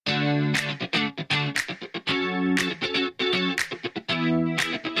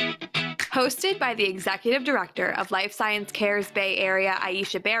Hosted by the Executive Director of Life Science Cares Bay Area,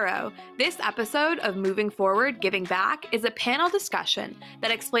 Aisha Barrow, this episode of Moving Forward, Giving Back is a panel discussion that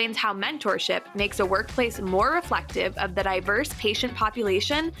explains how mentorship makes a workplace more reflective of the diverse patient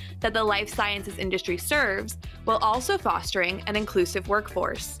population that the life sciences industry serves, while also fostering an inclusive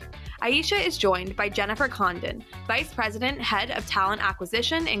workforce. Aisha is joined by Jennifer Condon, Vice President, Head of Talent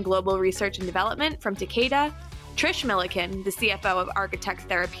Acquisition and Global Research and Development from Takeda, Trish Milliken, the CFO of Architect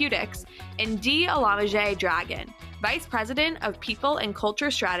Therapeutics, and Dee Olamide-Dragan, Vice President of People and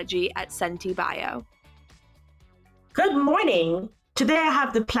Culture Strategy at Senti Bio. Good morning. Today I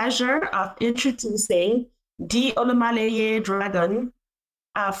have the pleasure of introducing Dee Olamide-Dragan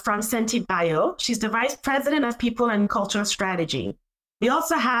from Senti Bio. She's the Vice President of People and Culture Strategy. We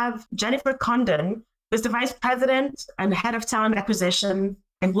also have Jennifer Condon, who's the Vice President and Head of Talent Acquisition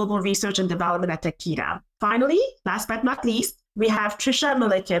and Global Research and Development at Takeda. Finally, last but not least, we have Trisha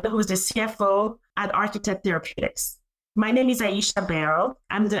Milliken, who is the CFO at Architect Therapeutics. My name is Aisha Barrow.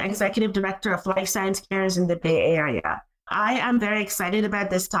 I'm the Executive Director of Life Science Cares in the Bay Area. I am very excited about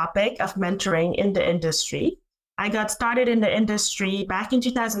this topic of mentoring in the industry. I got started in the industry back in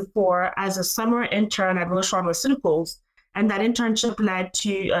 2004 as a summer intern at Roche Pharmaceuticals, and that internship led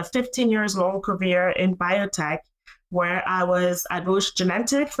to a 15 years long career in biotech, where I was at Roche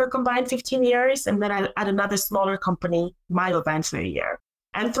Genentech for a combined 15 years, and then at another smaller company, Myovant, for a year.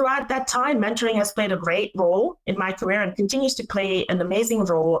 And throughout that time, mentoring has played a great role in my career and continues to play an amazing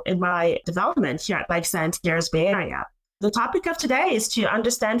role in my development here at Life Science Cares Bay Area. The topic of today is to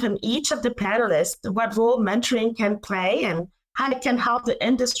understand from each of the panelists what role mentoring can play and how it can help the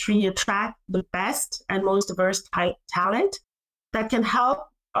industry attract the best and most diverse talent that can help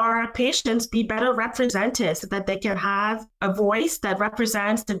our patients be better represented so that they can have a voice that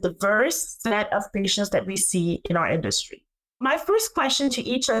represents the diverse set of patients that we see in our industry. My first question to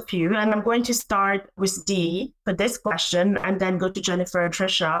each of you, and I'm going to start with Dee for this question and then go to Jennifer and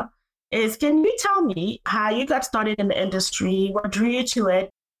Trisha, is can you tell me how you got started in the industry, what drew you to it,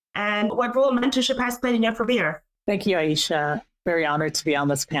 and what role mentorship has played in your career? Thank you, Aisha. Very honored to be on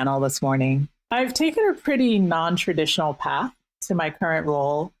this panel this morning. I've taken a pretty non-traditional path to my current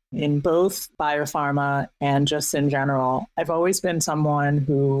role in both biopharma and just in general. I've always been someone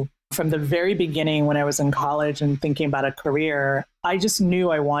who, from the very beginning when I was in college and thinking about a career, I just knew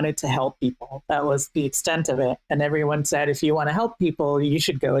I wanted to help people. That was the extent of it. And everyone said, if you want to help people, you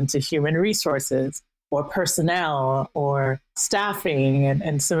should go into human resources or personnel or staffing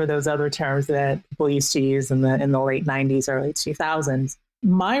and some of those other terms that people used to use in the late 90s, early 2000s.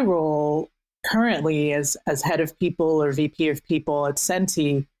 My role currently as head of people or VP of people at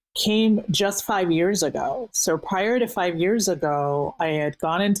Senti came just 5 years ago. So prior to 5 years ago, I had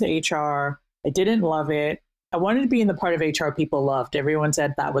gone into HR. I didn't love it. I wanted to be in the part of HR people loved. Everyone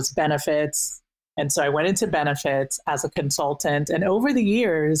said that was benefits. And so I went into benefits as a consultant. And over the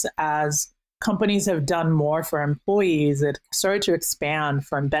years, as companies have done more for employees, it started to expand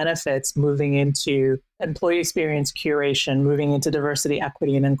from benefits, moving into employee experience curation, moving into diversity,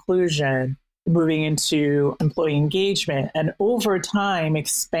 equity, and inclusion, moving into employee engagement, and over time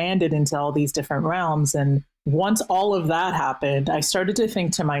expanded into all these different realms. And once all of that happened, I started to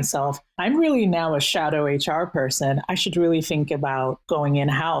think to myself, I'm really now a shadow HR person. I should really think about going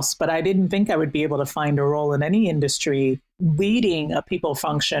in-house. But I didn't think I would be able to find a role in any industry leading a people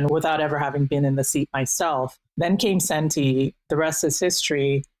function without ever having been in the seat myself. Then came Senti. The rest is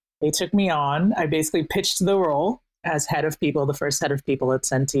history. They took me on. I basically pitched the role as head of people, the first head of people at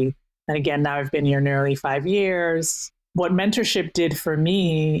Senti. And again, now I've been here nearly 5 years. What mentorship did for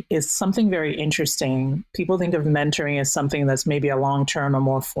me is something very interesting. People think of mentoring as something that's maybe a long-term, a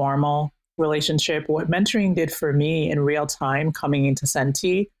more formal relationship. What mentoring did for me in real time coming into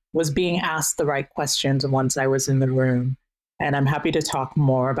Senti was being asked the right questions once I was in the room. And I'm happy to talk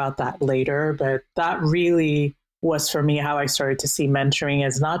more about that later. But that really was for me how I started to see mentoring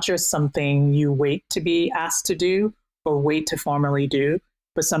as not just something you wait to be asked to do or wait to formally do,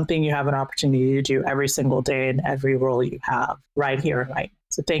 but something you have an opportunity to do every single day in every role you have right here, right now.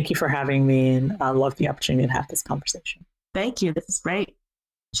 So thank you for having me, and I love the opportunity to have this conversation. Thank you. This is great.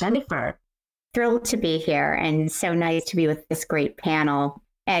 Jennifer. Thrilled to be here, and so nice to be with this great panel.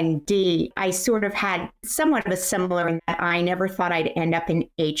 And Dee, I sort of had somewhat of a similar in that I never thought I'd end up in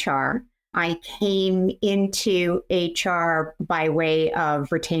HR. I came into HR by way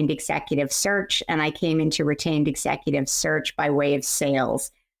of retained executive search, and I came into retained executive search by way of sales.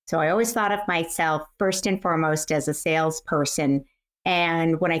 So I always thought of myself first and foremost as a salesperson.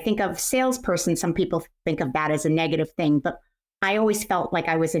 And when I think of salesperson, some people think of that as a negative thing, but I always felt like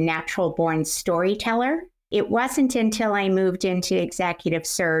I was a natural born storyteller. It wasn't until I moved into executive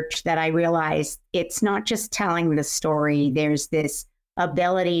search that I realized it's not just telling the story. There's this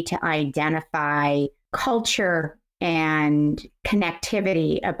ability to identify culture and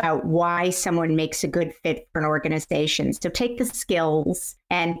connectivity about why someone makes a good fit for an organization. So take the skills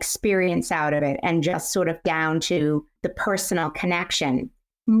and experience out of it and just sort of down to the personal connection.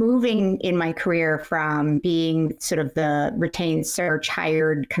 Moving in my career from being sort of the retained search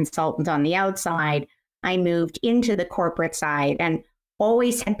hired consultant on the outside, I moved into the corporate side and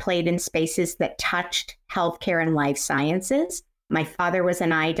always had played in spaces that touched healthcare and life sciences. My father was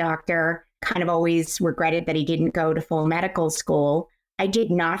an eye doctor, kind of always regretted that he didn't go to full medical school. I did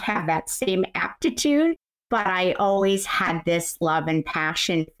not have that same aptitude, but I always had this love and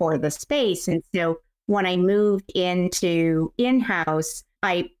passion for the space. And so when I moved into in-house,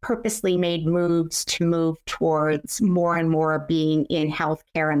 I purposely made moves to move towards more and more being in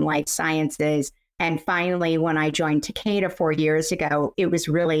healthcare and life sciences. And finally, when I joined Takeda 4 years ago, it was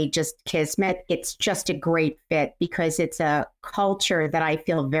really just kismet. It's just a great fit because it's a culture that I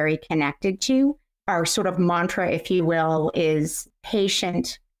feel very connected to. Our sort of mantra, if you will, is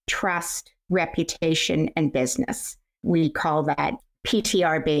patient, trust, reputation, and business. We call that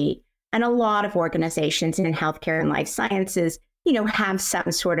PTRB. And a lot of organizations in healthcare and life sciences, have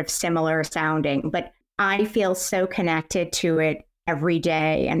some sort of similar sounding, but I feel so connected to it every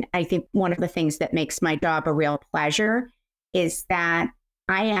day. And I think one of the things that makes my job a real pleasure is that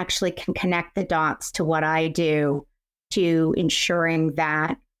I actually can connect the dots to what I do to ensuring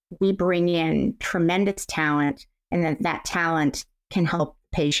that we bring in tremendous talent and that talent can help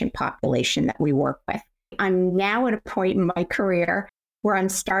the patient population that we work with. I'm now at a point in my career where I'm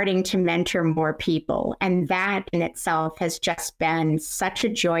starting to mentor more people. And that in itself has just been such a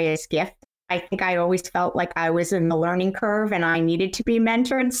joyous gift. I think I always felt like I was in the learning curve and I needed to be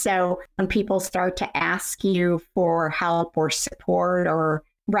mentored. So when people start to ask you for help or support or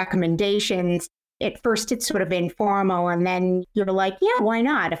recommendations, at first it's sort of informal. And then you're like, yeah, why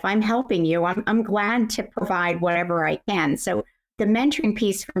not? If I'm helping you, I'm glad to provide whatever I can. So the mentoring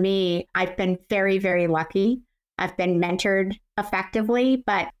piece for me, I've been very, very lucky. I've been mentored effectively,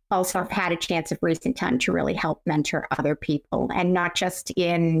 but also I've had a chance of recent time to really help mentor other people and not just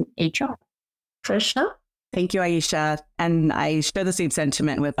in HR. Trisha? Thank you, Aisha. And I share the same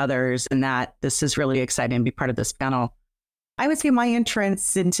sentiment with others in that this is really exciting to be part of this panel. I would say my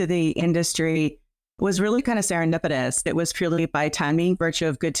entrance into the industry was really kind of serendipitous. It was purely by timing, virtue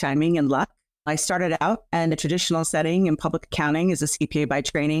of good timing and luck. I started out in a traditional setting in public accounting as a CPA by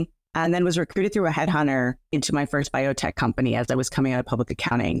training, and then was recruited through a headhunter into my first biotech company as I was coming out of public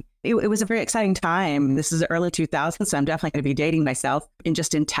accounting. It was a very exciting time. This is the early 2000s, so I'm definitely going to be dating myself. And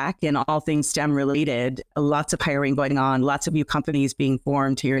just in tech and all things STEM related, lots of hiring going on, lots of new companies being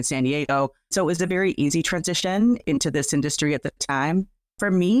formed here in San Diego. So it was a very easy transition into this industry at the time. For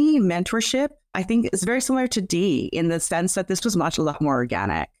me, mentorship, I think is very similar to Dee in the sense that this was a lot more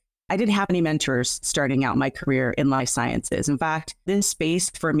organic. I didn't have any mentors starting out my career in life sciences. In fact, this space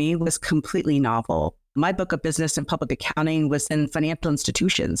for me was completely novel. My book of business and public accounting was in financial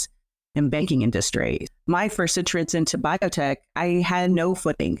institutions and banking industry. My first entrance into biotech, I had no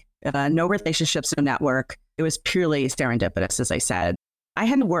footing, no relationships, no network. It was purely serendipitous, as I said. I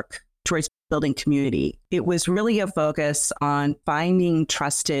had to work towards building community. It was really a focus on finding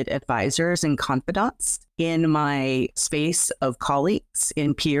trusted advisors and confidants in my space of colleagues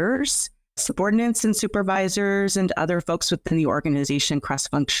and peers, subordinates and supervisors, and other folks within the organization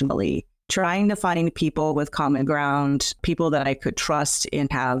cross-functionally, trying to find people with common ground, people that I could trust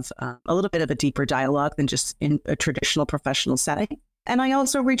and have a little bit of a deeper dialogue than just in a traditional professional setting. And I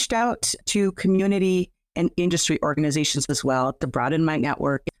also reached out to community and industry organizations as well to broaden my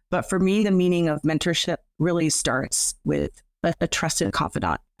network. But for me, the meaning of mentorship really starts with a trusted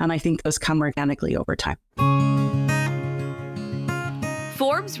confidant. And I think those come organically over time.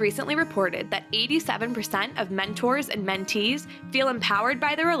 Forbes recently reported that 87% of mentors and mentees feel empowered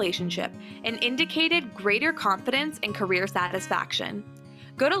by the relationship and indicated greater confidence and career satisfaction.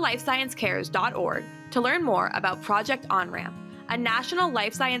 Go to lifesciencecares.org to learn more about Project OnRamp, a national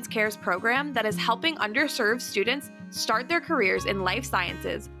life science cares program that is helping underserved students start their careers in life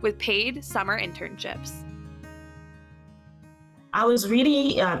sciences with paid summer internships. I was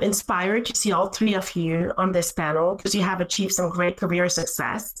really inspired to see all three of you on this panel because you have achieved some great career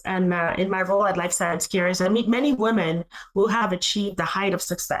success. And in my role at Life Science Cares, I meet many women who have achieved the height of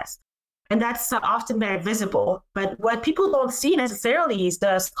success. And that's often very visible. But what people don't see necessarily is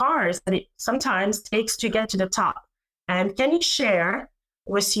the scars that it sometimes takes to get to the top. And can you share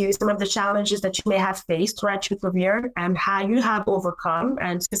with you some of the challenges that you may have faced throughout your career and how you have overcome,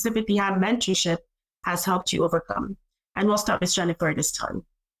 and specifically how mentorship has helped you overcome? And we'll start with Jennifer this time.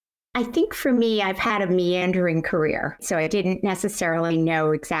 I think for me, I've had a meandering career. So I didn't necessarily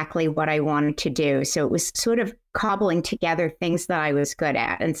know exactly what I wanted to do. So it was sort of cobbling together things that I was good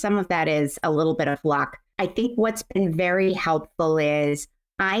at. And some of that is a little bit of luck. I think what's been very helpful is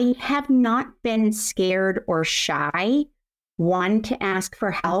I have not been scared or shy, one, to ask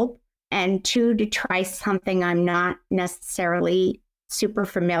for help, and two, to try something I'm not necessarily super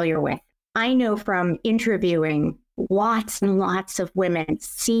familiar with. I know from interviewing lots and lots of women,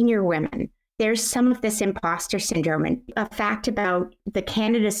 senior women, there's some of this imposter syndrome. And a fact about the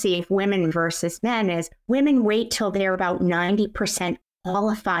candidacy of women versus men is women wait till they're about 90%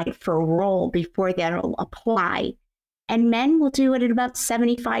 qualified for a role before they'll apply. And men will do it at about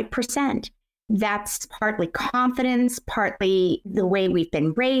 75%. That's partly confidence, partly the way we've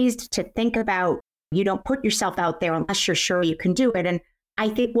been raised to think about you don't put yourself out there unless you're sure you can do it. And I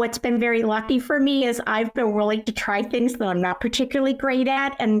think what's been very lucky for me is I've been willing to try things that I'm not particularly great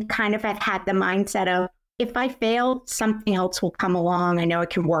at and kind of have had the mindset of if I fail, something else will come along. I know I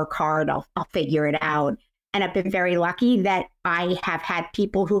can work hard. I'll figure it out. And I've been very lucky that I have had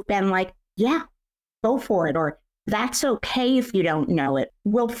people who've been like, yeah, go for it. Or that's okay if you don't know it.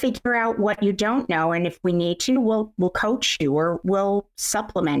 We'll figure out what you don't know. And if we need to, we'll coach you or we'll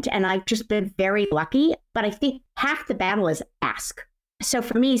supplement. And I've just been very lucky. But I think half the battle is ask. So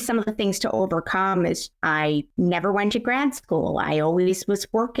for me, some of the things to overcome is I never went to grad school. I always was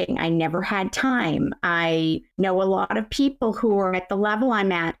working. I never had time. I know a lot of people who are at the level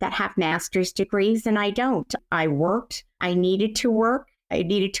I'm at that have master's degrees and I don't. I worked. I needed to work. I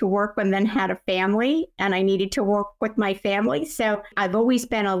needed to work and then had a family and I needed to work with my family. So I've always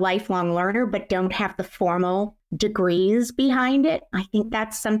been a lifelong learner, but don't have the formal degrees behind it. I think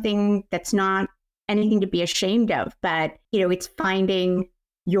that's something that's not anything to be ashamed of, but it's finding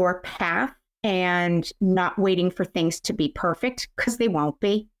your path and not waiting for things to be perfect because they won't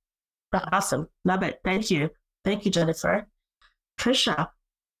be. Awesome. Love it. Thank you. Thank you, Jennifer. Trisha.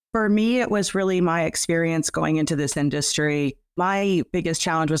 For me, it was really my experience going into this industry. My biggest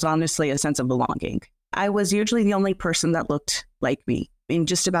challenge was honestly a sense of belonging. I was usually the only person that looked like me in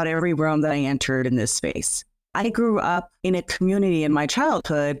just about every room that I entered in this space. I grew up in a community in my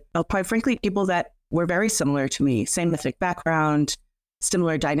childhood of, quite frankly, people that were very similar to me, same ethnic background,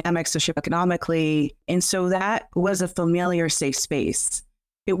 similar dynamics socioeconomically. And so that was a familiar, safe space.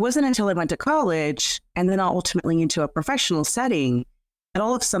 It wasn't until I went to college and then ultimately into a professional setting that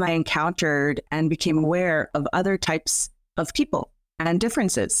all of a sudden I encountered and became aware of other types of people and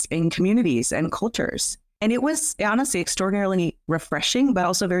differences in communities and cultures. And it was honestly extraordinarily refreshing, but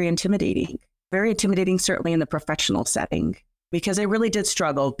also very intimidating. Very intimidating, certainly in the professional setting, because I really did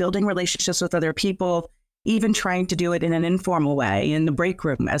struggle building relationships with other people, even trying to do it in an informal way, in the break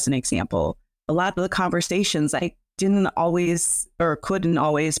room, as an example. A lot of the conversations I didn't always or couldn't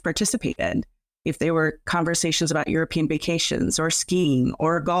always participate in. If they were conversations about European vacations or skiing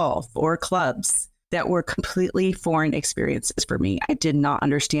or golf or clubs that were completely foreign experiences for me, I did not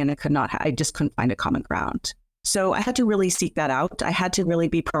understand and I just couldn't find a common ground. So I had to really seek that out. I had to really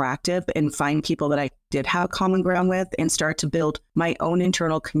be proactive and find people that I did have common ground with and start to build my own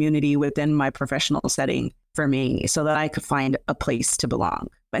internal community within my professional setting for me so that I could find a place to belong.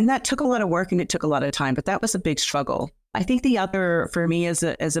 And that took a lot of work and it took a lot of time, but that was a big struggle. I think the other for me as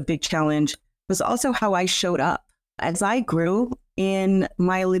a big challenge was also how I showed up. As I grew in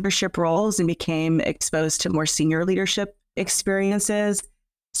my leadership roles and became exposed to more senior leadership experiences,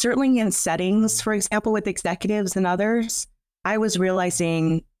 certainly in settings, for example, with executives and others, I was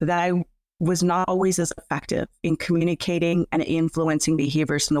realizing that I was not always as effective in communicating and influencing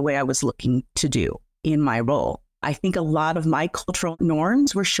behaviors in the way I was looking to do in my role. I think a lot of my cultural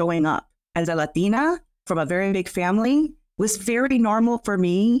norms were showing up. As a Latina from a very big family, it was very normal for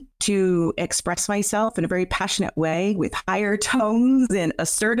me to express myself in a very passionate way with higher tones and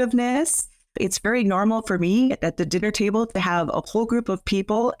assertiveness. It's very normal for me at the dinner table to have a whole group of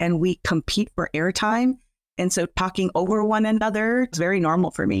people and we compete for airtime. And so talking over one another is very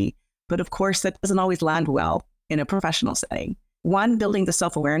normal for me. But of course, that doesn't always land well in a professional setting. One, building the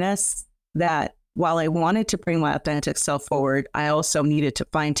self-awareness that while I wanted to bring my authentic self forward, I also needed to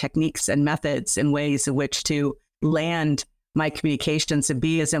find techniques and methods and ways in which to land my communications and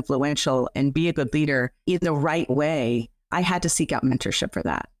be as influential and be a good leader in the right way. I had to seek out mentorship for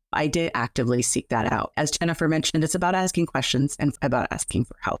that. I did actively seek that out. As Jennifer mentioned, it's about asking questions and about asking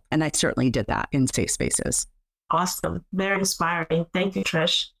for help. And I certainly did that in safe spaces. Awesome. Very inspiring. Thank you,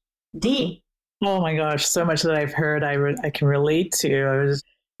 Trish. Dee. Oh my gosh, so much that I've heard I can relate to.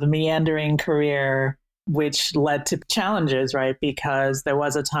 The meandering career, which led to challenges, right? Because there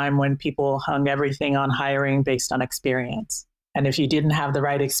was a time when people hung everything on hiring based on experience. And if you didn't have the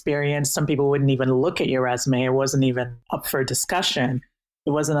right experience, some people wouldn't even look at your resume. It wasn't even up for discussion. It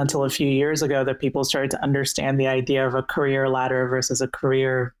wasn't until a few years ago that people started to understand the idea of a career ladder versus a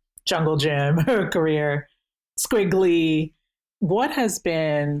career jungle gym or a career squiggly. What has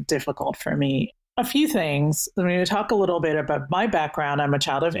been difficult for me? A few things. I'm going to talk a little bit about my background. I'm a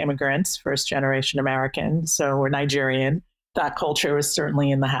child of immigrants, first generation American. So we're Nigerian. That culture was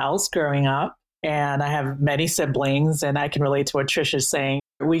certainly in the house growing up. And I have many siblings, and I can relate to what Trish is saying.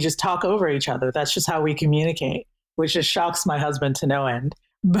 We just talk over each other. That's just how we communicate, which just shocks my husband to no end.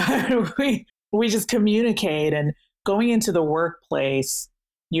 But we just communicate. And going into the workplace,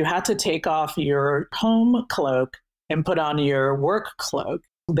 you had to take off your home cloak and put on your work cloak.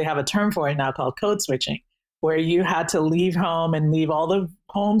 They have a term for it now called code switching, where you had to leave home and leave all the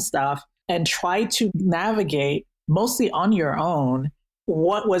home stuff and try to navigate mostly on your own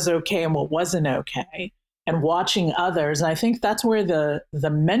what was okay and what wasn't okay, and watching others. And I think that's where the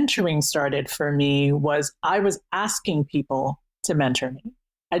mentoring started for me. Was I was asking people to mentor me.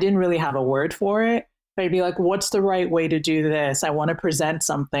 I didn't really have a word for it. I'd be like, what's the right way to do this? I want to present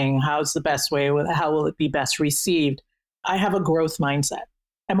something. How's the best way? How will it be best received? I have a growth mindset.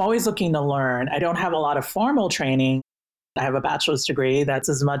 I'm always looking to learn. I don't have a lot of formal training. I have a bachelor's degree. That's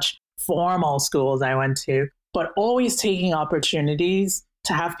as much formal school as I went to, but always taking opportunities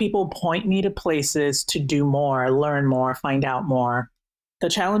to have people point me to places to do more, learn more, find out more. The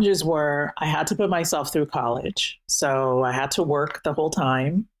challenges were I had to put myself through college. So I had to work the whole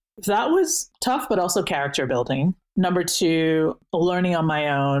time. That was tough, but also character building. Number two, learning on my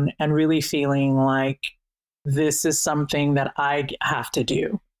own and really feeling like this is something that I have to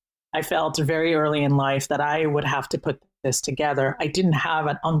do. I felt very early in life that I would have to put this together. I didn't have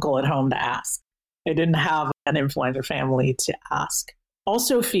an uncle at home to ask. I didn't have an influencer family to ask.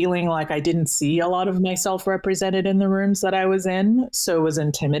 Also feeling like I didn't see a lot of myself represented in the rooms that I was in. So it was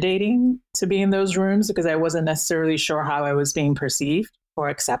intimidating to be in those rooms because I wasn't necessarily sure how I was being perceived or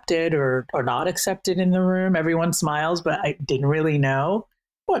accepted or not accepted in the room. Everyone smiles, but I didn't really know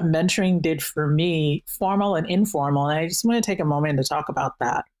what mentoring did for me, formal and informal. And I just want to take a moment to talk about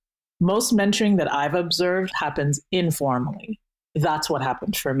that. Most mentoring that I've observed happens informally. That's what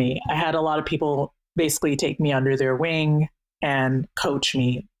happened for me. I had a lot of people basically take me under their wing and coach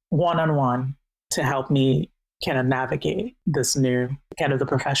me one-on-one to help me kind of navigate this new kind of the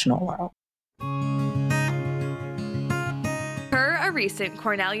professional world. Per a recent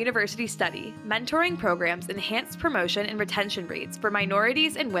Cornell University study, mentoring programs enhanced promotion and retention rates for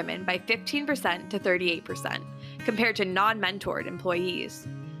minorities and women by 15% to 38%, compared to non-mentored employees.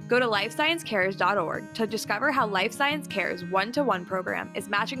 Go to lifesciencecares.org to discover how Life Science Cares one-to-one program is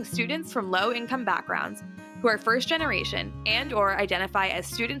matching students from low-income backgrounds who are first generation and or identify as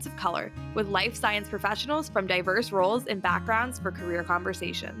students of color with life science professionals from diverse roles and backgrounds for career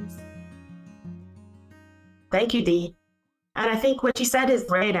conversations. Thank you, Dee. And I think what you said is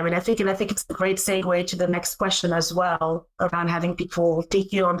great. I think it's a great segue to the next question as well, around having people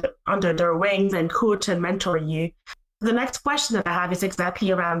take you under their wings and coach and mentor you. The next question that I have is exactly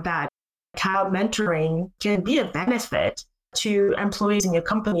around that, how mentoring can be a benefit to employees in your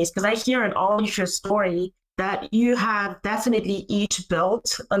companies. Because I hear in all of your story that you have definitely each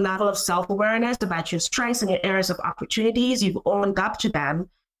built a level of self-awareness about your strengths and your areas of opportunities. You've owned up to them.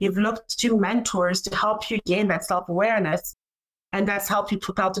 You've looked to mentors to help you gain that self-awareness, and that's helped you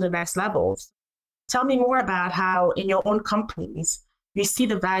propel to the next levels. Tell me more about how in your own companies, you see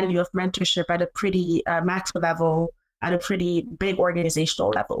the value of mentorship at a pretty macro level, at a pretty big organizational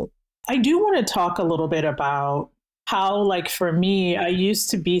level. I do want to talk a little bit about how, like for me, I used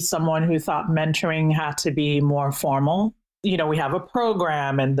to be someone who thought mentoring had to be more formal. You know, we have a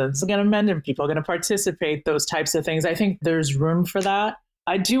program and that's going to mentor, people are going to participate, those types of things. I think there's room for that.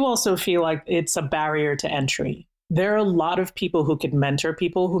 I do also feel like it's a barrier to entry. There are a lot of people who could mentor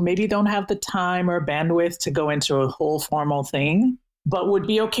people who maybe don't have the time or bandwidth to go into a whole formal thing, but would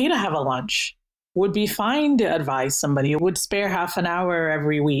be okay to have a lunch, would be fine to advise somebody, would spare half an hour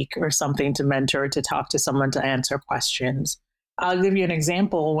every week or something to mentor, to talk to someone, to answer questions. I'll give you an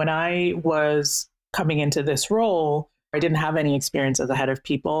example. When I was coming into this role, I didn't have any experience as a head of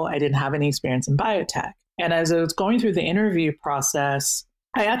people. I didn't have any experience in biotech. And as I was going through the interview process,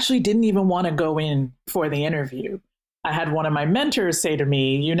 I actually didn't even want to go in for the interview. I had one of my mentors say to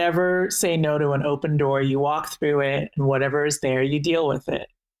me, you never say no to an open door. You walk through it, and whatever is there, you deal with it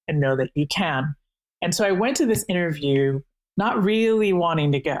and know that you can. And so I went to this interview not really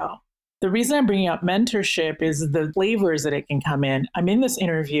wanting to go. The reason I'm bringing up mentorship is the flavors that it can come in. I'm in this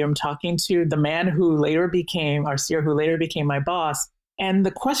interview, I'm talking to the man who later became our CEO, who later became my boss. And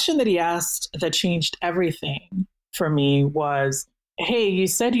the question that he asked that changed everything for me was, hey, you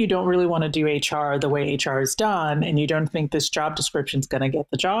said you don't really want to do HR the way HR is done, and you don't think this job description is going to get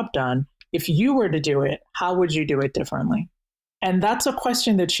the job done. If you were to do it, how would you do it differently? And that's a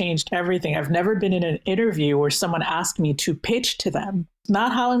question that changed everything. I've never been in an interview where someone asked me to pitch to them,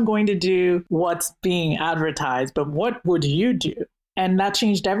 not how I'm going to do what's being advertised, but what would you do? And that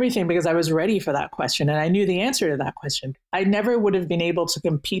changed everything because I was ready for that question and I knew the answer to that question. I never would have been able to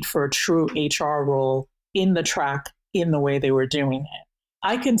compete for a true HR role in the track in the way they were doing it.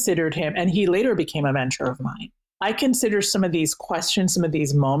 I considered him, and he later became a mentor of mine. I consider some of these questions, some of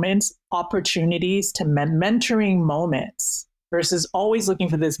these moments, opportunities to mentoring moments versus always looking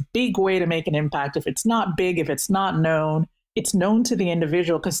for this big way to make an impact. If it's not big, if it's not known, it's known to the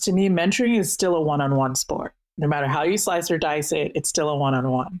individual. Because to me, mentoring is still a one-on-one sport. No matter how you slice or dice it, it's still a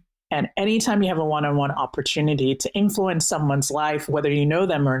one-on-one. And anytime you have a one-on-one opportunity to influence someone's life, whether you know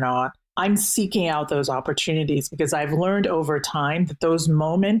them or not, I'm seeking out those opportunities because I've learned over time that those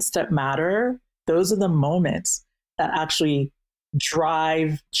moments that matter, those are the moments that actually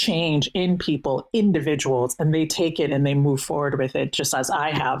drive change in people, individuals, and they take it and they move forward with it, just as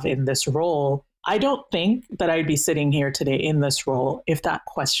I have in this role. I don't think that I'd be sitting here today in this role if that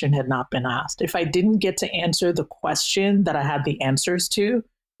question had not been asked. If I didn't get to answer the question that I had the answers to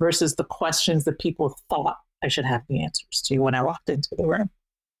versus the questions that people thought I should have the answers to when I walked into the room.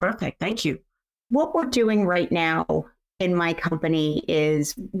 Perfect. Thank you. What we're doing right now in my company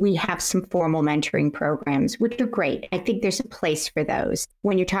is we have some formal mentoring programs, which are great. I think there's a place for those.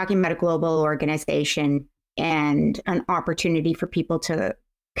 When you're talking about a global organization and an opportunity for people to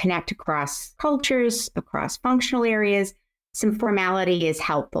connect across cultures, across functional areas, some formality is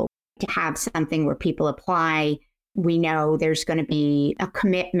helpful. To have something where people apply, we know there's going to be a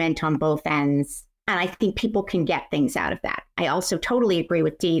commitment on both ends. And I think people can get things out of that. I also totally agree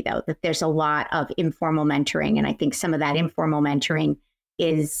with Dee, though, that there's a lot of informal mentoring. And I think some of that informal mentoring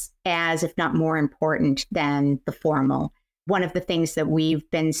is as, if not more important than the formal. One of the things that we've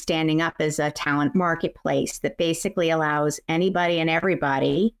been standing up is a talent marketplace that basically allows anybody and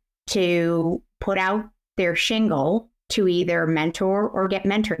everybody to put out their shingle to either mentor or get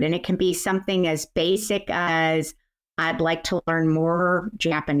mentored. And it can be something as basic as, I'd like to learn more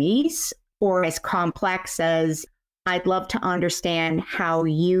Japanese, or as complex as, I'd love to understand how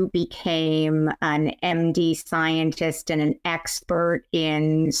you became an MD scientist and an expert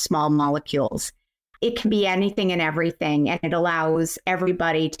in small molecules. It can be anything and everything, and it allows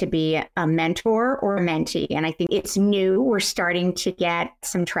everybody to be a mentor or a mentee. And I think it's new. We're starting to get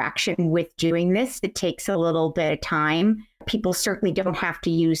some traction with doing this. It takes a little bit of time. People certainly don't have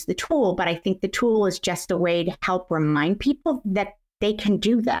to use the tool, but I think the tool is just a way to help remind people that they can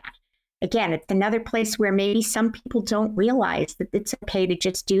do that. Again, it's another place where maybe some people don't realize that it's okay to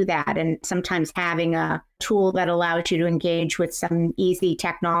just do that. And sometimes having a tool that allows you to engage with some easy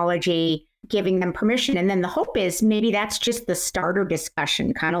technology, giving them permission. And then the hope is maybe that's just the starter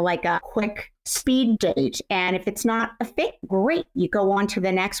discussion, kind of like a quick speed date. And if it's not a fit, great, you go on to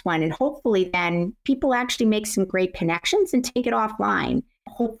the next one. And hopefully then people actually make some great connections and take it offline.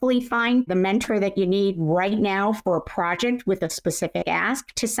 Hopefully find the mentor that you need right now for a project with a specific ask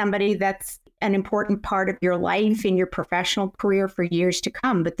to somebody that's an important part of your life in your professional career for years to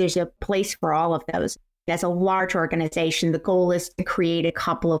come. But there's a place for all of those. As a large organization, the goal is to create a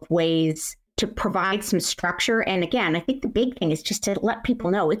couple of ways to provide some structure. And again, I think the big thing is just to let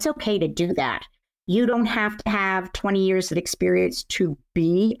people know it's okay to do that. You don't have to have 20 years of experience to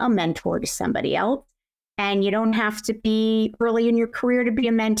be a mentor to somebody else. And you don't have to be early in your career to be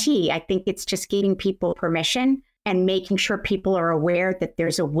a mentee. I think it's just giving people permission and making sure people are aware that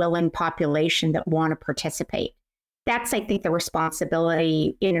there's a willing population that want to participate. That's, I think, the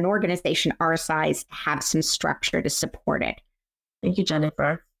responsibility in an organization our size to have some structure to support it. Thank you,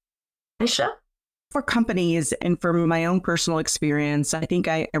 Jennifer. Aisha? For companies and from my own personal experience, I think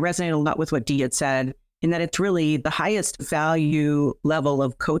I resonate a lot with what Dee had said, in that it's really the highest value level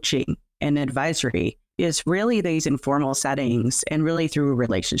of coaching and advisory is really these informal settings and really through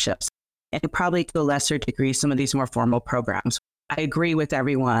relationships, and probably to a lesser degree, some of these more formal programs. I agree with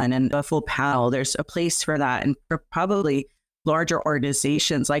everyone and the full panel. There's a place for that. And for probably larger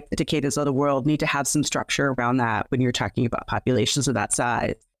organizations like the Takedas of the world need to have some structure around that when you're talking about populations of that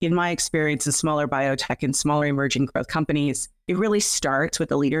size. In my experience in smaller biotech and smaller emerging growth companies, it really starts with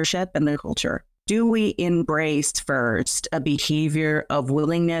the leadership and the culture. Do we embrace first a behavior of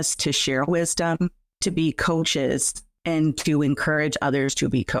willingness to share wisdom, to be coaches, and to encourage others to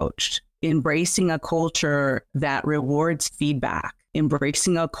be coached? embracing a culture that rewards feedback,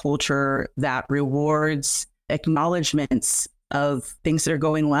 embracing a culture that rewards acknowledgments of things that are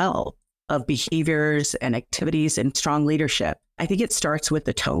going well, of behaviors and activities and strong leadership. I think it starts with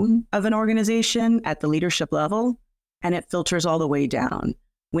the tone of an organization at the leadership level, and it filters all the way down.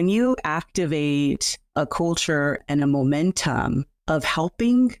 When you activate a culture and a momentum of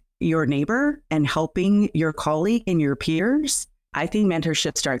helping your neighbor and helping your colleague and your peers, I think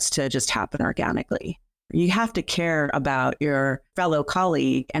mentorship starts to just happen organically. You have to care about your fellow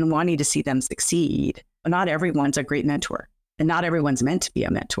colleague and wanting to see them succeed. Not everyone's a great mentor, and not everyone's meant to be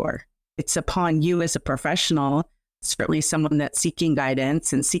a mentor. It's upon you as a professional, certainly someone that's seeking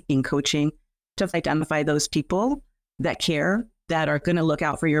guidance and seeking coaching, to identify those people that care, that are going to look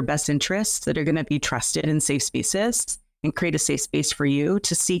out for your best interests, that are going to be trusted in safe spaces, and create a safe space for you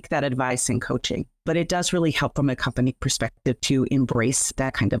to seek that advice and coaching. But it does really help from a company perspective to embrace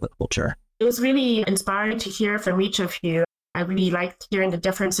that kind of a culture. It was really inspiring to hear from each of you. I really liked hearing the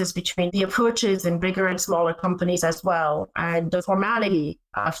differences between the approaches in bigger and smaller companies as well, and the formality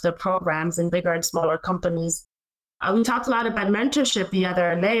of the programs in bigger and smaller companies. We talked a lot about mentorship. The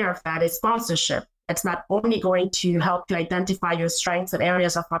other layer of that is sponsorship. It's not only going to help you identify your strengths and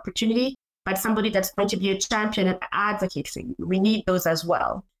areas of opportunity, but somebody that's going to be a champion and advocate for you. We need those as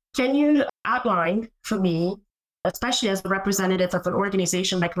well. Can you outline for me, especially as a representative of an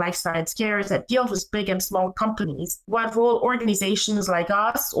organization like Life Science Cares that deals with big and small companies, what role organizations like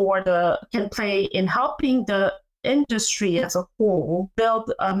us can play in helping the industry as a whole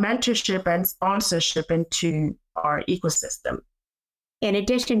build a mentorship and sponsorship into our ecosystem? In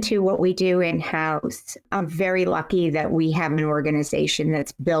addition to what we do in-house, I'm very lucky that we have an organization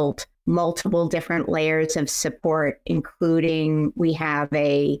that's built multiple different layers of support, including we have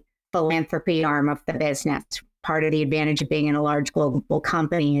a philanthropy arm of the business. Part of the advantage of being in a large global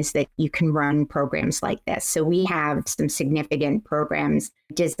company is that you can run programs like this. So we have some significant programs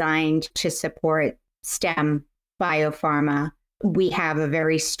designed to support STEM, biopharma. We have a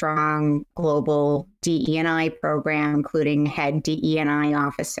very strong global DE&I program, including head DE&I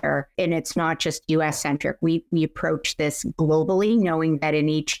officer. And it's not just US-centric. We approach this globally, knowing that in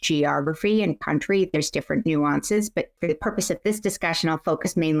each geography and country, there's different nuances. But for the purpose of this discussion, I'll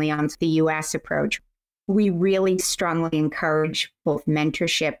focus mainly on the US approach. We really strongly encourage both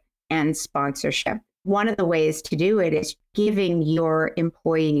mentorship and sponsorship. One of the ways to do it is giving your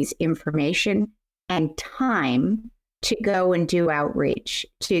employees information and time to go and do outreach,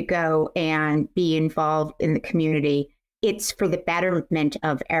 to go and be involved in the community. It's for the betterment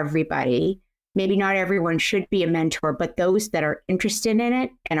of everybody. Maybe not everyone should be a mentor, but those that are interested in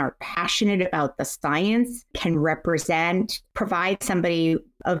it and are passionate about the science can provide somebody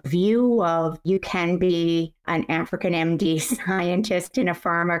a view of you can be an African MD scientist in a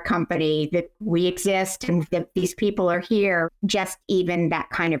pharma company, that we exist and that these people are here. Just even that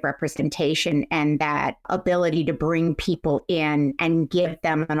kind of representation and that ability to bring people in and give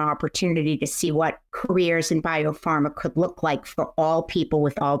them an opportunity to see what careers in biopharma could look like for all people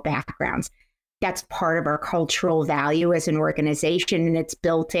with all backgrounds. That's part of our cultural value as an organization, and it's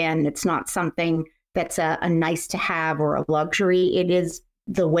built in. It's not something that's a nice to have or a luxury. It is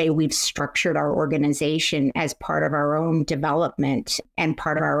the way we've structured our organization as part of our own development and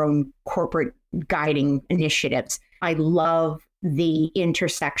part of our own corporate guiding initiatives. I love the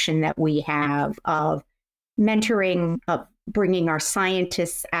intersection that we have of mentoring, of bringing our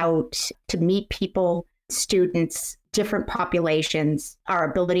scientists out to meet people, students, different populations, our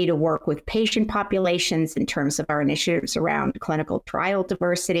ability to work with patient populations in terms of our initiatives around clinical trial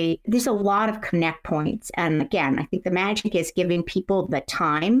diversity. There's a lot of connect points. And again, I think the magic is giving people the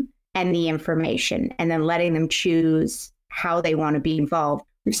time and the information and then letting them choose how they want to be involved.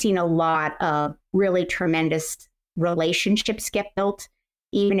 We've seen a lot of really tremendous relationships get built.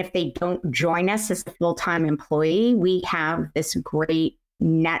 Even if they don't join us as a full-time employee, we have this great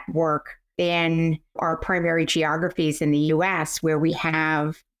network in our primary geographies in the US where we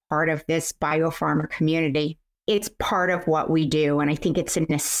have part of this biopharma community. It's part of what we do, and I think it's a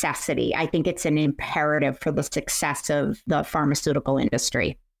necessity. I think it's an imperative for the success of the pharmaceutical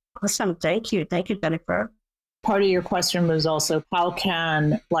industry. Awesome. Thank you. Thank you, Jennifer. Part of your question was also, how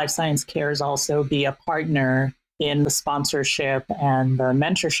can Life Science Cares also be a partner in the sponsorship and the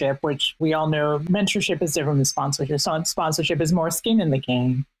mentorship, which we all know mentorship is different than sponsorship. So sponsorship is more skin in the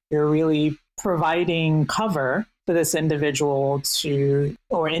game. You're really providing cover for this individual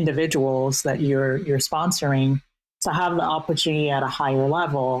or individuals that you're sponsoring to have the opportunity at a higher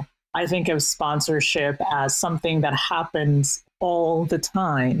level. I think of sponsorship as something that happens all the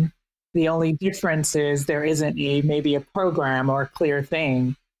time. The only difference is there isn't maybe a program or a clear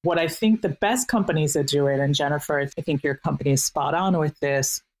thing. What I think the best companies that do it, and Jennifer, I think your company is spot on with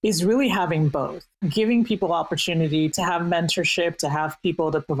this, is really having both, giving people opportunity to have mentorship, to have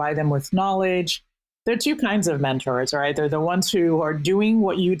people to provide them with knowledge. There are two kinds of mentors, right? They're the ones who are doing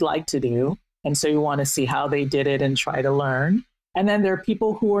what you'd like to do. And so you want to see how they did it and try to learn. And then there are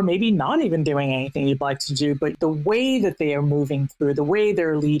people who are maybe not even doing anything you'd like to do, but the way that they are moving through, the way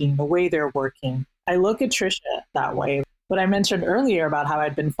they're leading, the way they're working. I look at Trisha that way. But I mentioned earlier about how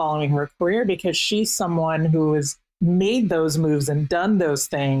I'd been following her career because she's someone who has made those moves and done those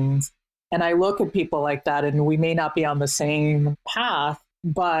things. And I look at people like that, and we may not be on the same path,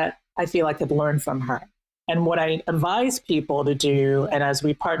 but I feel like I've learned from her. And what I advise people to do, and as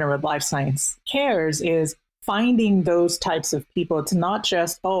we partner with Life Science Cares, is finding those types of people. It's not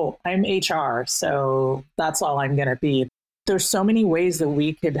just, oh, I'm HR, so that's all I'm going to be. There's so many ways that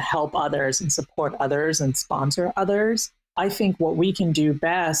we could help others and support others and sponsor others. I think what we can do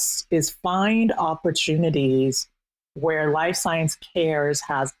best is find opportunities where Life Science Cares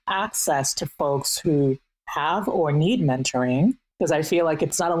has access to folks who have or need mentoring, because I feel like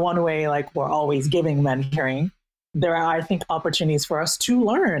it's not a one-way, like we're always giving mentoring. There are, I think, opportunities for us to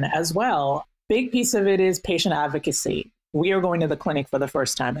learn as well. Big piece of it is patient advocacy. We are going to the clinic for the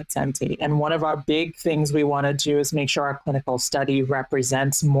first time at Senti, and one of our big things we want to do is make sure our clinical study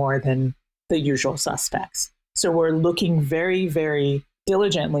represents more than the usual suspects. So we're looking very, very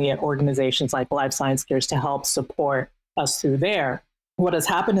diligently at organizations like Life Science Cares to help support us through there. What has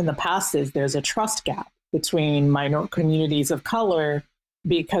happened in the past is there's a trust gap between minor communities of color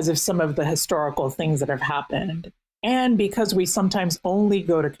because of some of the historical things that have happened. And because we sometimes only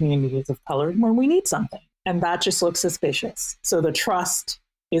go to communities of color when we need something. And that just looks suspicious. So the trust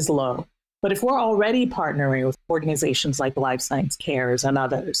is low. But if we're already partnering with organizations like Life Science Cares and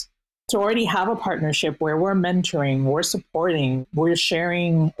others, to already have a partnership where we're mentoring, we're supporting, we're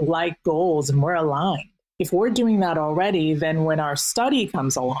sharing like goals, and we're aligned. If we're doing that already, then when our study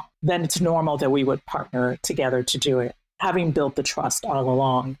comes along, then it's normal that we would partner together to do it, having built the trust all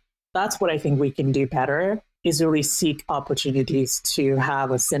along. That's what I think we can do better, is really seek opportunities to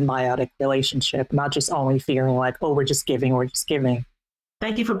have a symbiotic relationship, not just only feeling like, oh, we're just giving.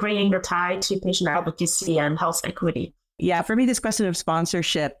 Thank you for bringing your tie to patient advocacy and health equity. Yeah, for me, this question of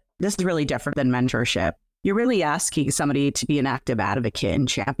sponsorship, this is really different than mentorship. You're really asking somebody to be an active advocate and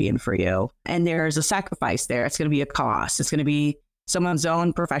champion for you. And there's a sacrifice there. It's going to be a cost. It's going to be someone's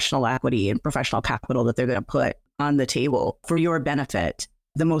own professional equity and professional capital that they're going to put on the table for your benefit.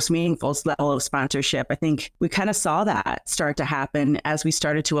 The most meaningful level of sponsorship, I think we kind of saw that start to happen as we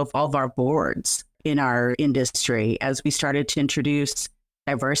started to evolve our boards in our industry, as we started to introduce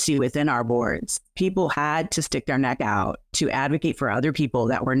diversity within our boards. People had to stick their neck out to advocate for other people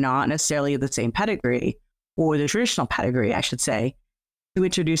that were not necessarily the same pedigree, or the traditional pedigree, I should say, to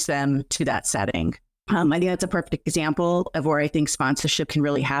introduce them to that setting. I think that's a perfect example of where I think sponsorship can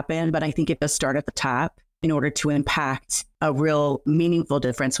really happen, but I think it does start at the top in order to impact a real meaningful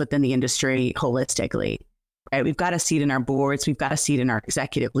difference within the industry holistically. Right? We've got a seat in our boards, we've got a seat in our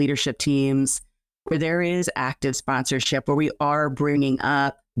executive leadership teams, where there is active sponsorship, where we are bringing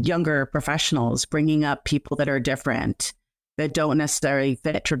up younger professionals, bringing up people that are different, that don't necessarily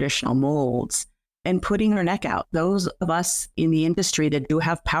fit traditional molds, and putting our neck out. Those of us in the industry that do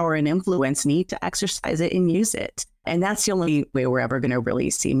have power and influence need to exercise it and use it. And that's the only way we're ever going to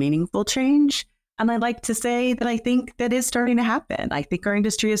really see meaningful change. And I'd like to say that I think that is starting to happen. I think our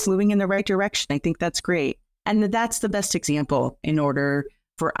industry is moving in the right direction. I think that's great. And that's the best example in order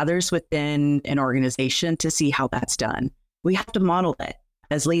for others within an organization to see how that's done. We have to model it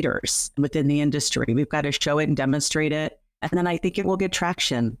as leaders within the industry. We've got to show it and demonstrate it. And then I think it will get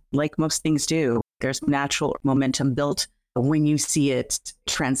traction, like most things do. There's natural momentum built when you see it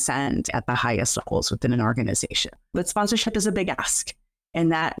transcend at the highest levels within an organization. But sponsorship is a big ask.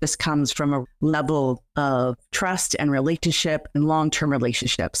 And that just comes from a level of trust and relationship and long-term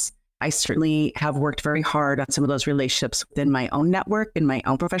relationships. I certainly have worked very hard on some of those relationships within my own network, in my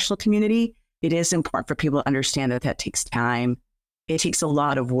own professional community. It is important for people to understand that that takes time. It takes a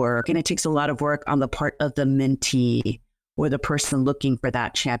lot of work, and it takes a lot of work on the part of the mentee or the person looking for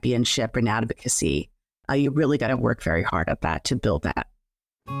that championship and advocacy. You really got to work very hard at that to build that.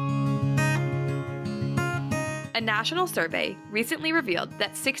 A national survey recently revealed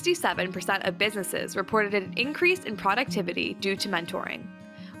that 67% of businesses reported an increase in productivity due to mentoring.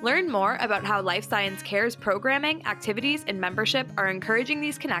 Learn more about how Life Science Cares programming, activities, and membership are encouraging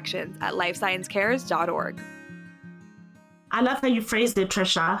these connections at lifesciencecares.org. I love how you phrased it,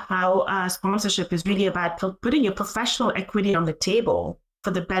 Trisha, how sponsorship is really about putting your professional equity on the table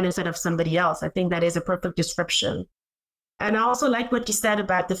for the benefit of somebody else. I think that is a perfect description. And I also like what you said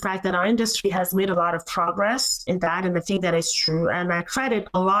about the fact that our industry has made a lot of progress in that. And I think that is true. And I credit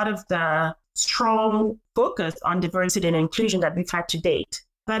a lot of the strong focus on diversity and inclusion that we've had to date.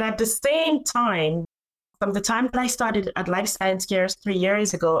 But at the same time, from the time that I started at Life Science Cares 3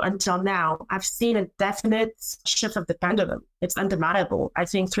 years ago until now, I've seen a definite shift of the pendulum. It's undeniable. I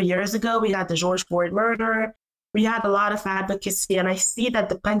think 3 years ago, we had the George Floyd murder. We had a lot of advocacy, and I see that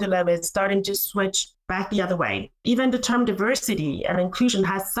the pendulum is starting to switch back the other way. Even the term diversity and inclusion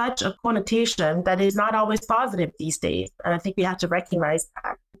has such a connotation that is not always positive these days. And I think we have to recognize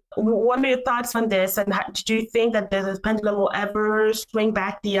that. What are your thoughts on this? And do you think that the pendulum will ever swing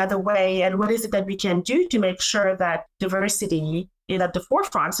back the other way? And what is it that we can do to make sure that diversity is at the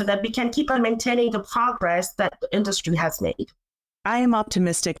forefront so that we can keep on maintaining the progress that the industry has made? I am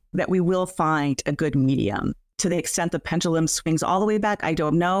optimistic that we will find a good medium. To the extent the pendulum swings all the way back, I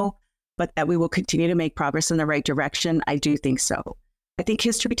don't know, but that we will continue to make progress in the right direction, I do think so. I think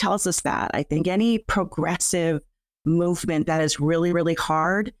history tells us that. I think any progressive movement that is really, really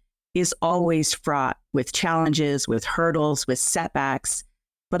hard is always fraught with challenges, with hurdles, with setbacks.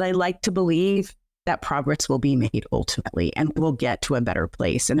 But I like to believe that progress will be made ultimately, and we'll get to a better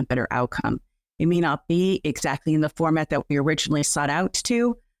place and a better outcome. It may not be exactly in the format that we originally sought out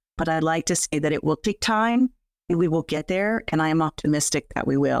to, but I'd like to say that it will take time and we will get there. And I am optimistic that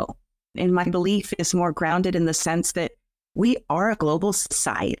we will. And my belief is more grounded in the sense that we are a global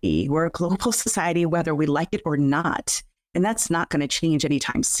society. We're a global society, whether we like it or not. And that's not going to change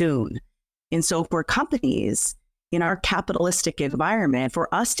anytime soon. And so for companies in our capitalistic environment,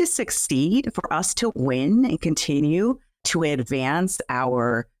 for us to succeed, for us to win and continue to advance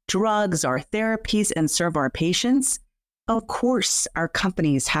our drugs, our therapies, and serve our patients, of course, our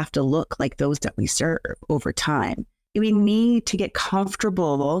companies have to look like those that we serve over time. We need to get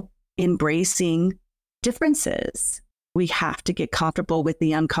comfortable embracing differences. We have to get comfortable with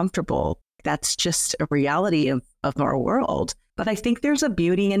the uncomfortable. That's just a reality of our world. But I think there's a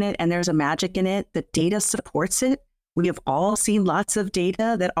beauty in it and there's a magic in it. The data supports it. We have all seen lots of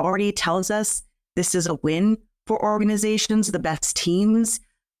data that already tells us this is a win for organizations. The best teams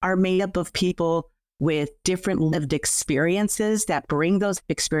are made up of people with different lived experiences that bring those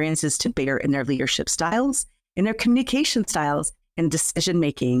experiences to bear in their leadership styles, in their communication styles, and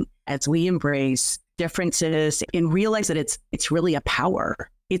decision-making as we embrace differences and realize that it's really a power.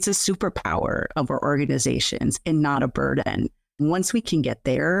 It's a superpower of our organizations and not a burden. And once we can get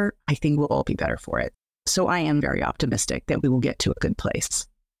there, I think we'll all be better for it. So I am very optimistic that we will get to a good place.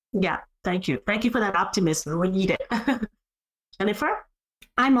 Yeah, thank you. Thank you for that optimism. We need it. Jennifer?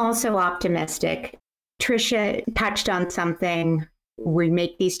 I'm also optimistic. Tricia touched on something. We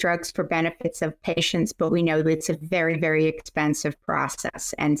make these drugs for benefits of patients, but we know that it's a very, very expensive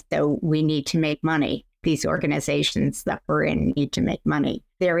process. And so we need to make money. These organizations that we're in need to make money.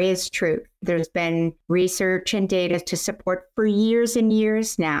 There is truth. There's been research and data to support for years and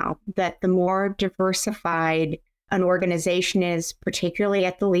years now that the more diversified an organization is, particularly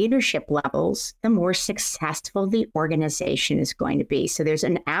at the leadership levels, the more successful the organization is going to be. So there's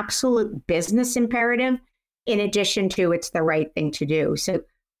an absolute business imperative in addition to it's the right thing to do. So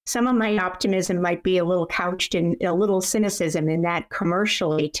some of my optimism might be a little couched in a little cynicism in that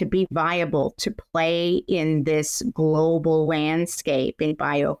commercially, to be viable, to play in this global landscape in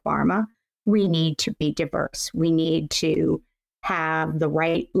biopharma, we need to be diverse. We need to have the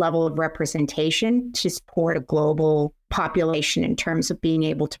right level of representation to support a global population in terms of being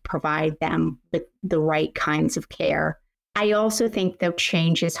able to provide them with the right kinds of care. I also think that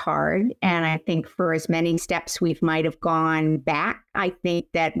change is hard. And I think for as many steps we might have gone back, I think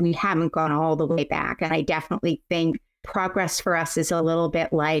that we haven't gone all the way back. And I definitely think progress for us is a little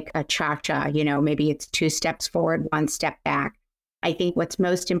bit like a cha-cha, maybe it's 2 steps forward, 1 step back. I think what's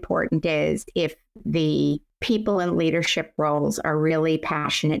most important is if the people in leadership roles are really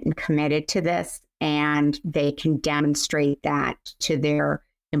passionate and committed to this, and they can demonstrate that to their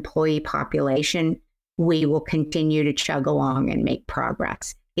employee population, we will continue to chug along and make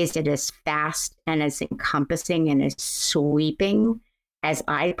progress. Is it as fast and as encompassing and as sweeping as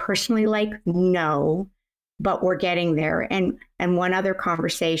I personally like? No, but we're getting there. And one other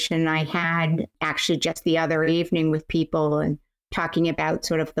conversation I had actually just the other evening with people and talking about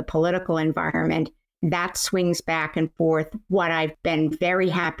sort of the political environment, that swings back and forth. What I've been very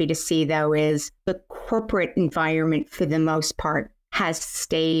happy to see, though, is the corporate environment, for the most part, has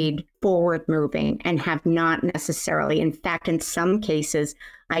stayed forward moving and have not necessarily. In fact, in some cases,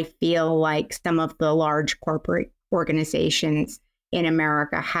 I feel like some of the large corporate organizations in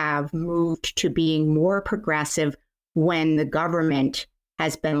America have moved to being more progressive when the government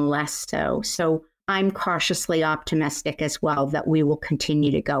has been less so. So I'm cautiously optimistic as well that we will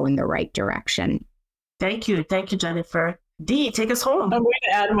continue to go in the right direction. Thank you. Thank you, Jennifer. Dee, take us home. I'm going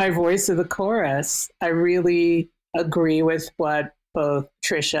to add my voice to the chorus. I really agree with what both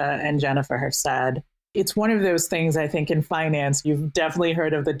Trisha and Jennifer have said. It's one of those things, I think, in finance, you've definitely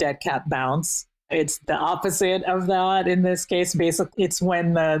heard of the dead cat bounce. It's the opposite of that in this case. Basically, it's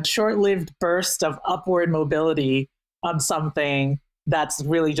when the short-lived burst of upward mobility on something that's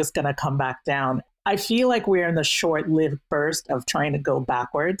really just going to come back down. I feel like we're in the short-lived burst of trying to go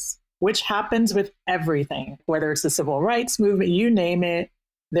backwards, which happens with everything, whether it's the civil rights movement, you name it.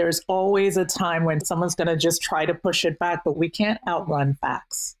 There's always a time when someone's going to just try to push it back, but we can't outrun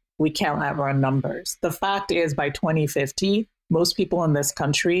facts. We can't outrun numbers. The fact is, by 2050, most people in this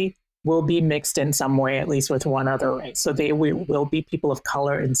country will be mixed in some way, at least with one other race. So they will be people of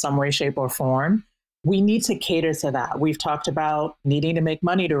color in some way, shape, or form. We need to cater to that. We've talked about needing to make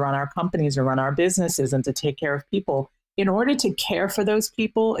money to run our companies, or run our businesses, and to take care of people. In order to care for those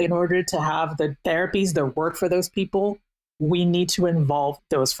people, in order to have the therapies that work for those people, we need to involve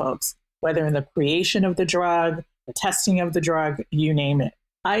those folks, whether in the creation of the drug, the testing of the drug, you name it.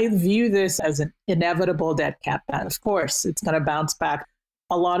 I view this as an inevitable dead cat bounce. Of course, it's going to bounce back.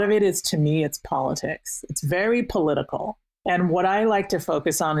 A lot of it is, to me, it's politics. It's very political. And what I like to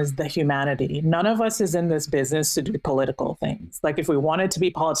focus on is the humanity. None of us is in this business to do political things. Like if we wanted to be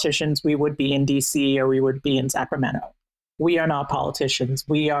politicians, we would be in DC or we would be in Sacramento. We are not politicians.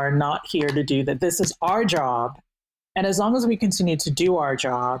 We are not here to do that. This is our job. And as long as we continue to do our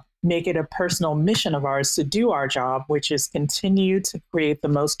job, make it a personal mission of ours to do our job, which is continue to create the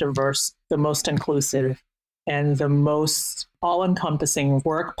most diverse, the most inclusive, and the most all-encompassing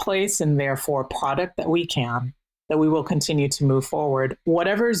workplace and therefore product that we can, that we will continue to move forward.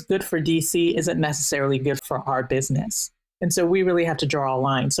 Whatever is good for DC isn't necessarily good for our business. And so we really have to draw a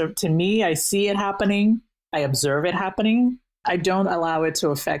line. So to me, I see it happening. I observe it happening. I don't allow it to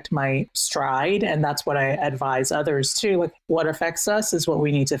affect my stride. And that's what I advise others too. Like what affects us is what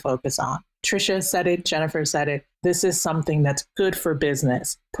we need to focus on. Trisha said it, Jennifer said it. This is something that's good for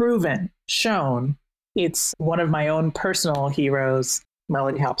business, proven, shown. It's one of my own personal heroes,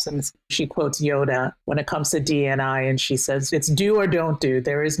 Melody Hobson. She quotes Yoda when it comes to D&I, and she says, it's do or don't do.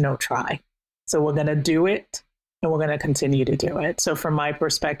 There is no try. So we're going to do it, and we're going to continue to do it. So from my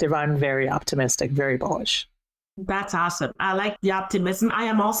perspective, I'm very optimistic, very bullish. That's awesome. I like the optimism. I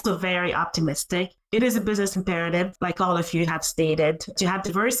am also very optimistic. It is a business imperative, like all of you have stated, to have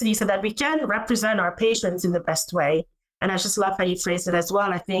diversity so that we can represent our patients in the best way. And I just love how you phrased it as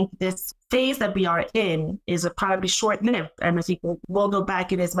well. I think this phase that we are in is probably short-lived. And I think we'll go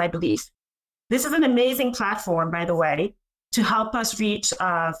back. It is my belief. This is an amazing platform, by the way, to help us reach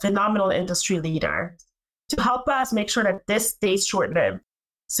a phenomenal industry leader, to help us make sure that this stays short-lived.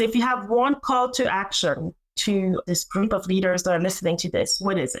 So if you have one call to action to this group of leaders that are listening to this,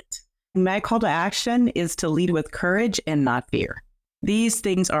 what is it? My call to action is to lead with courage and not fear. These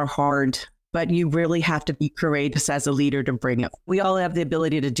things are hard, but you really have to be courageous as a leader to bring it. We all have the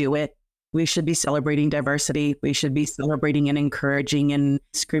ability to do it. We should be celebrating diversity. We should be celebrating and encouraging and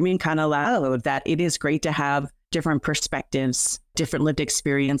screaming kind of loud that it is great to have different perspectives, different lived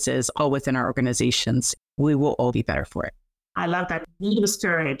experiences all within our organizations. We will all be better for it. I love that. Lead with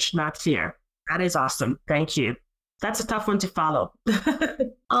courage, not fear. That is awesome. Thank you. That's a tough one to follow.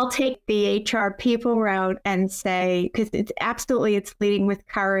 I'll take the HR people route and say, because it's leading with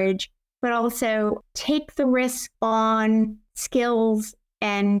courage, but also take the risk on skills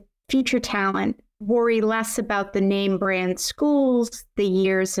and future talent. Worry less about the name brand schools, the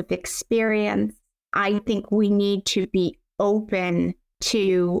years of experience. I think we need to be open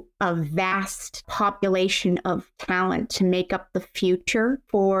to a vast population of talent to make up the future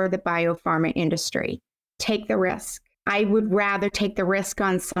for the biopharma industry. Take the risk. I would rather take the risk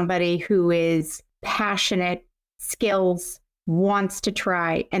on somebody who is passionate, skills, wants to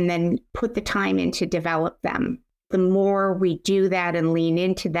try, and then put the time in to develop them. The more we do that and lean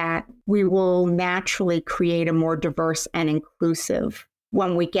into that, we will naturally create a more diverse and inclusive.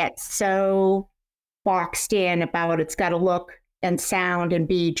 When we get so boxed in about it's got to look and sound and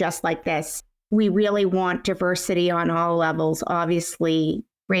be just like this, we really want diversity on all levels, obviously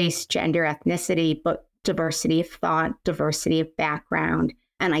race, gender, ethnicity, but diversity of thought, diversity of background.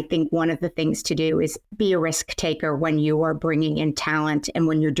 And I think one of the things to do is be a risk taker when you are bringing in talent and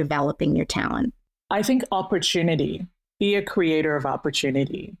when you're developing your talent. I think opportunity, be a creator of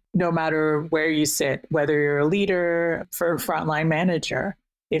opportunity, no matter where you sit, whether you're a leader or frontline manager.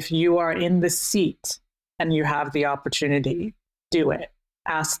 If you are in the seat and you have the opportunity, do it.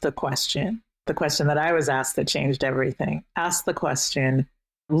 Ask the question that I was asked that changed everything. Ask the question,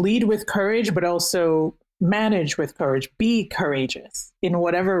 lead with courage, but also manage with courage. Be courageous in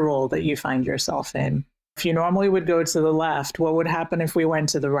whatever role that you find yourself in. If you normally would go to the left, what would happen if we went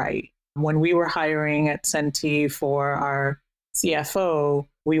to the right? When we were hiring at Senti for our CFO,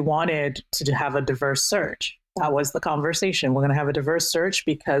 we wanted to have a diverse search. That was the conversation. We're going to have a diverse search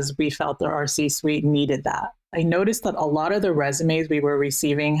because we felt that our C-suite needed that. I noticed that a lot of the resumes we were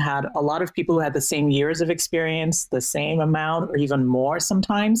receiving had a lot of people who had the same years of experience, the same amount, or even more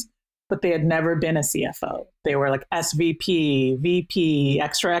sometimes, but they had never been a CFO. They were like SVP, VP,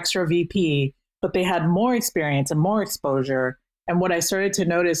 extra VP, but they had more experience and more exposure. And what I started to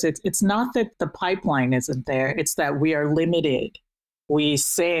notice, it's not that the pipeline isn't there, it's that we are limited. We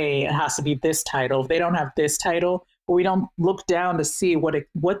say it has to be this title. If they don't have this title, but we don't look down to see what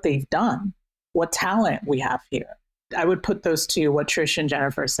they've done, what talent we have here. I would put those two, what Trish and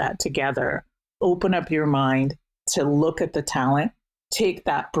Jennifer said, together. Open up your mind to look at the talent, take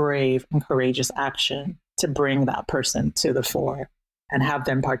that brave and courageous action to bring that person to the fore and have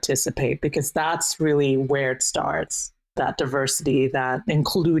them participate, because that's really where it starts, that diversity, that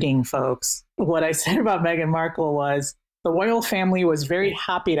including folks. What I said about Meghan Markle was the royal family was very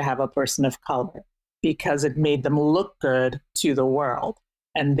happy to have a person of color because it made them look good to the world.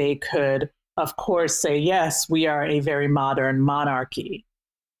 And they could, of course, say, yes, we are a very modern monarchy,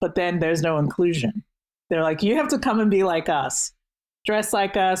 but then there's no inclusion. They're like, you have to come and be like us, dress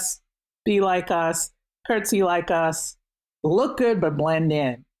like us, be like us, curtsy like us, look good, but blend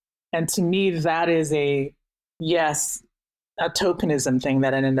in. And to me, that is a tokenism thing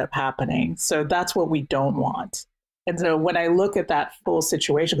that ended up happening. So that's what we don't want. And so when I look at that full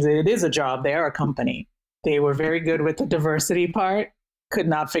situation, because it is a job, they are a company. They were very good with the diversity part, could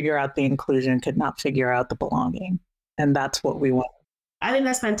not figure out the inclusion, could not figure out the belonging. And that's what we want. I think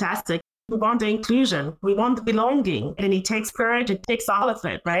that's fantastic. We want the inclusion. We want the belonging. And it takes courage. It takes all of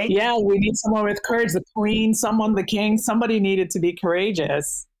it, right? Yeah, we need someone with courage. The queen, someone, the king, somebody needed to be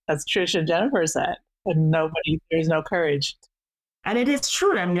courageous, as Trish and Jennifer said. And there's no courage. And it is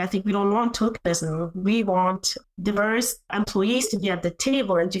true. I mean, I think we don't want tokenism. We want diverse employees to be at the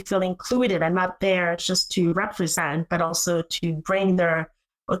table and to feel included and not there just to represent, but also to bring their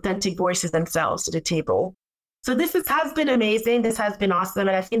authentic voices themselves to the table. So this has been amazing. This has been awesome.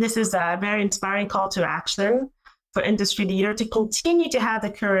 And I think this is a very inspiring call to action for industry leaders to continue to have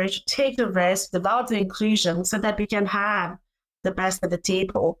the courage, take the risk, develop the inclusion so that we can have the best at the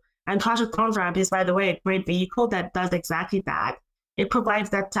table. And Project OnRamp is, by the way, a great vehicle that does exactly that. It provides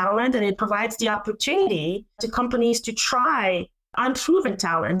that talent and it provides the opportunity to companies to try unproven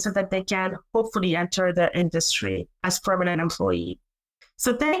talent so that they can hopefully enter the industry as permanent employee.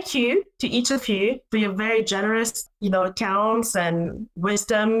 So thank you to each of you for your very generous, accounts and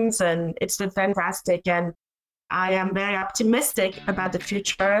wisdoms, and it's been fantastic. And I am very optimistic about the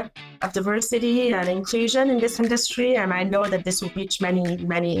future of diversity and inclusion in this industry, and I know that this will reach many,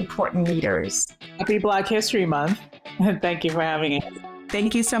 many important leaders. Happy Black History Month, and thank you for having us.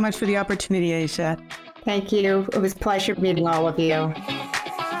 Thank you so much for the opportunity, Aisha. Thank you. It was a pleasure meeting all of you.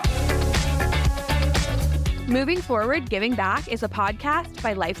 Moving Forward, Giving Back is a podcast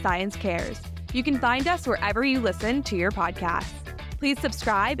by Life Science Cares. You can find us wherever you listen to your podcasts. Please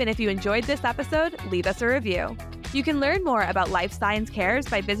subscribe, and if you enjoyed this episode, leave us a review. You can learn more about Life Science Cares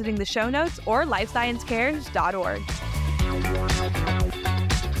by visiting the show notes or lifesciencecares.org.